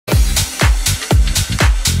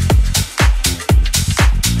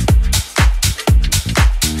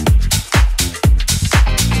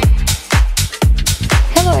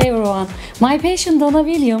My patient Donna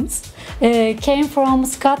Williams came from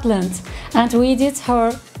Scotland, and we did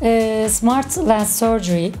her smart lens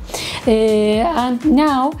surgery. And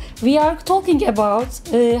now we are talking about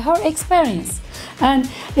her experience. And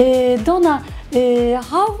Donna,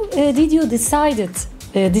 how did you decide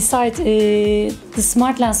the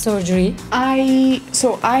smart lens surgery? I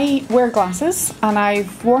wear glasses, and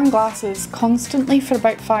I've worn glasses constantly for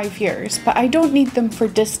about 5 years, but I don't need them for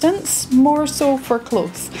distance, more so for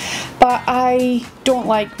close. But I don't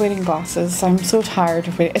like wearing glasses. I'm so tired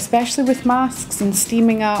of it, especially with masks and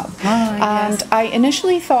steaming up. And I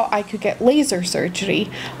initially thought I could get laser surgery,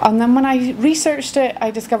 and then when I researched it,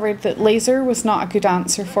 I discovered that laser was not a good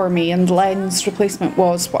answer for me, and lens replacement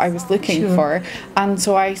was what I was looking for. And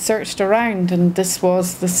so I searched around, and this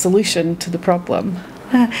was the solution to the problem.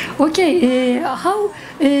 Okay, how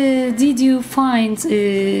did you find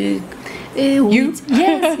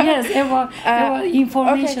about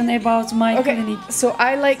information about my clinic? So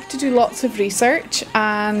I like to do lots of research,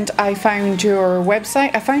 and I found your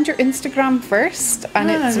website. I found your Instagram first, and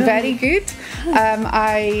it's really? very good.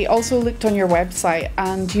 I also looked on your website,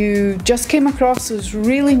 and you just came across as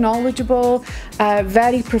really knowledgeable,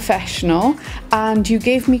 very professional, and you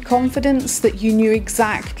gave me confidence that you knew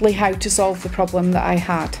exactly how to solve the problem that I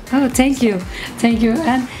had. Oh, thank you.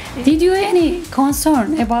 And did you have any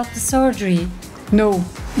concern about the surgery? No,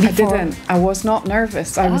 Before? I didn't. I was not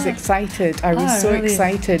nervous. I was excited. I was so really?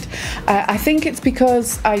 excited. I think it's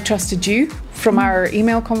because I trusted you from our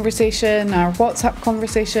email conversation, our WhatsApp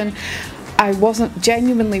conversation. I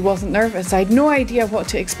genuinely wasn't nervous. I had no idea what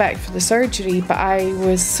to expect for the surgery, but I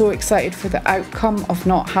was so excited for the outcome of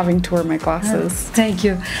not having to wear my glasses. Thank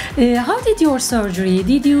you. How did your surgery?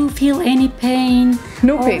 Did you feel any pain?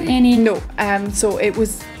 No pain. No. So it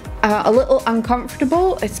was a little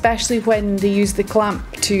uncomfortable, especially when they use the clamp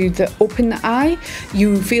to open the eye.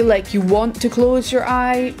 You feel like you want to close your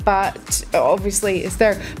eye, but obviously it's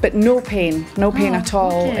there. But no pain at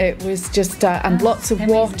all. Okay. It was just and lots of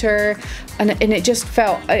water, and it just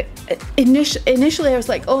felt. Initially, I was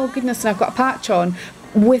like, oh goodness, and I've got a patch on.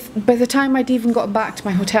 By the time I'd even gotten back to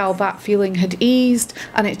my hotel, that feeling had eased,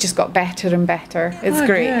 and it just got better and better. It's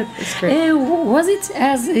great. Good. It's great. Was it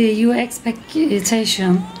as your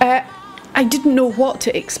expectation? I didn't know what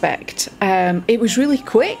to expect. It was really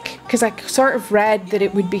quick, because I sort of read that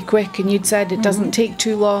it would be quick, and you'd said it doesn't take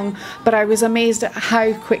too long, but I was amazed at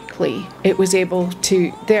how quickly it was able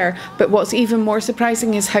to there. But what's even more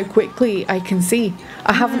surprising is how quickly I can see.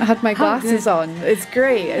 I haven't had my glasses on. It's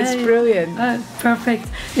great. It's brilliant. Perfect.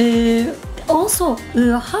 Also,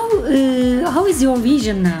 how is your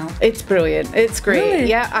vision now? It's brilliant. It's great. Really?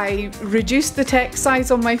 Yeah, I reduced the text size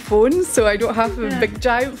on my phone, so I don't have a big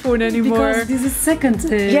giant phone anymore. Because this is second.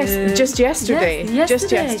 Yes, just yesterday.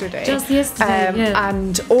 Just yesterday.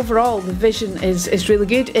 And overall, the vision is really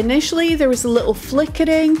good. Initially, there was a little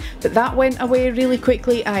flickering, but that went away really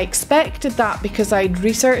quickly. I expected that because I'd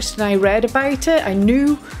researched and I read about it. I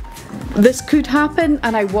knew this could happen,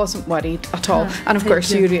 and I wasn't worried at all. And of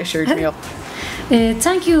course, you reassured me.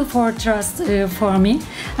 Thank you for trust for me,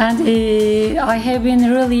 and I have been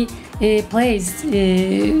really pleased,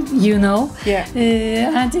 Yeah.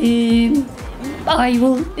 And I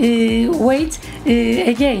will wait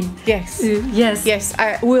again. Yes. Yes.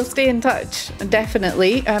 We'll stay in touch,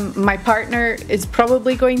 definitely. My partner is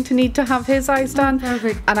probably going to need to have his eyes done,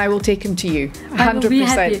 perfect. And I will take him to you. 100%. I will be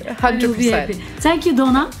happy. 100%. Thank you,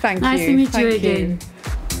 Donna. Thank you. Nice to meet you Thank again. you.